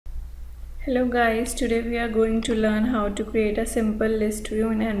Hello guys, today we are going to learn how to create a simple list view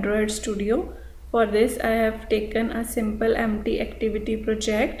in Android Studio. For this I have taken a simple empty activity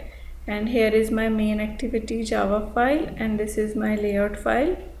project, and here is my main activity Java file and this is my layout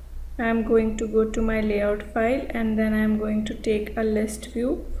file. I am going to go to my layout file and then I am going to take a list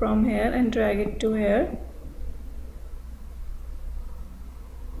view from here and drag it to here.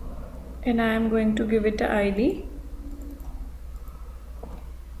 And I am going to give it an ID.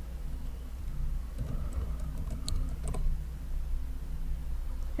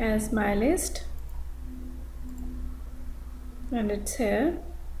 As my list, and it's here.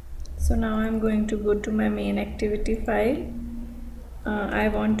 So now I'm going to go to my main activity file. I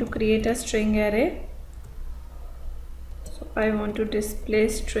want to create a string array, so I want to display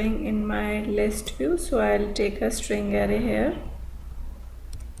string in my list view, so I'll take a string array here.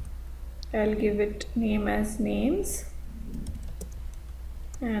 I'll give it name as names,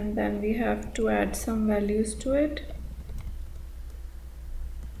 and then we have to add some values to it.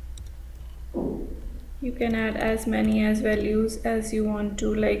 You can add as many as values as you want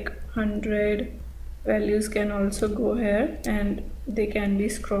to, like 100 values can also go here and they can be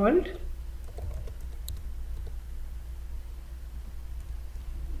scrolled.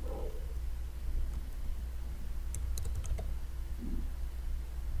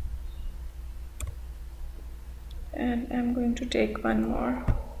 And I'm going to take one more.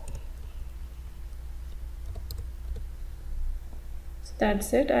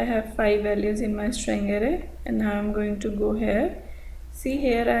 That's it. I have 5 values in my string array, and now I'm going to go here. See,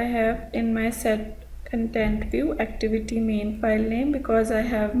 here I have in my set content view activity main file name, because I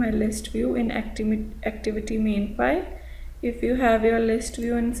have my list view in activity main file. If you have your list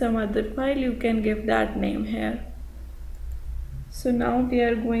view in some other file, you can give that name here. So now we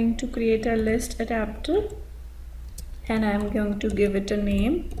are going to create a list adapter, and I'm going to give it a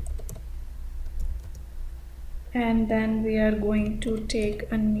name. And then we are going to take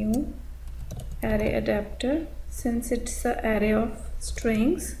a new array adapter. Since it's an array of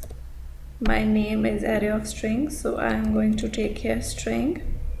strings, my name is array of strings, so I am going to take here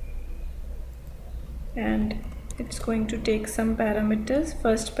string, and it's going to take some parameters.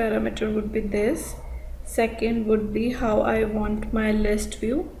 First parameter would be this, second would be how I want my list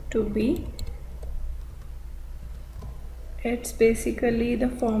view to be. It's basically the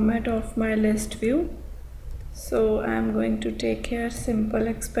format of my list view. So I am going to take here simple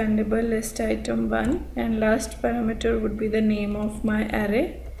expandable list item 1, and last parameter would be the name of my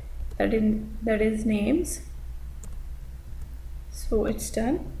array, that is names. So it's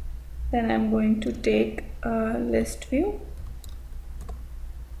done. Then I am going to take a list view.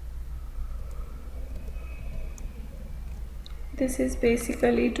 This is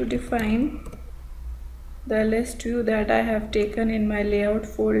basically to define the list view that I have taken in my layout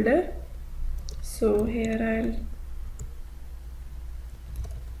folder. So here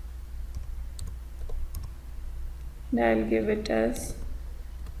I'll give it as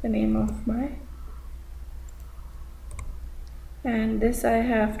the name of my, and this I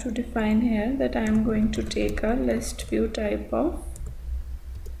have to define here that I am going to take a list view type of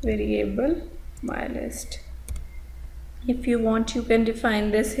variable my list. If you want, you can define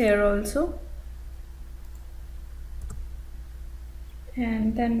this here also.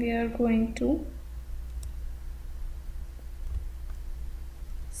 And then we are going to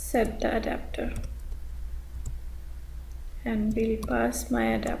set the adapter, and we'll pass my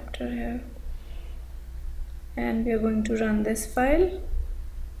adapter here, and we are going to run this file.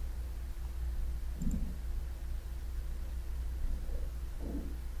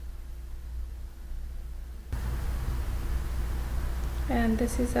 And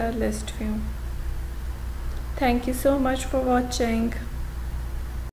this is our list view. Thank you so much for watching.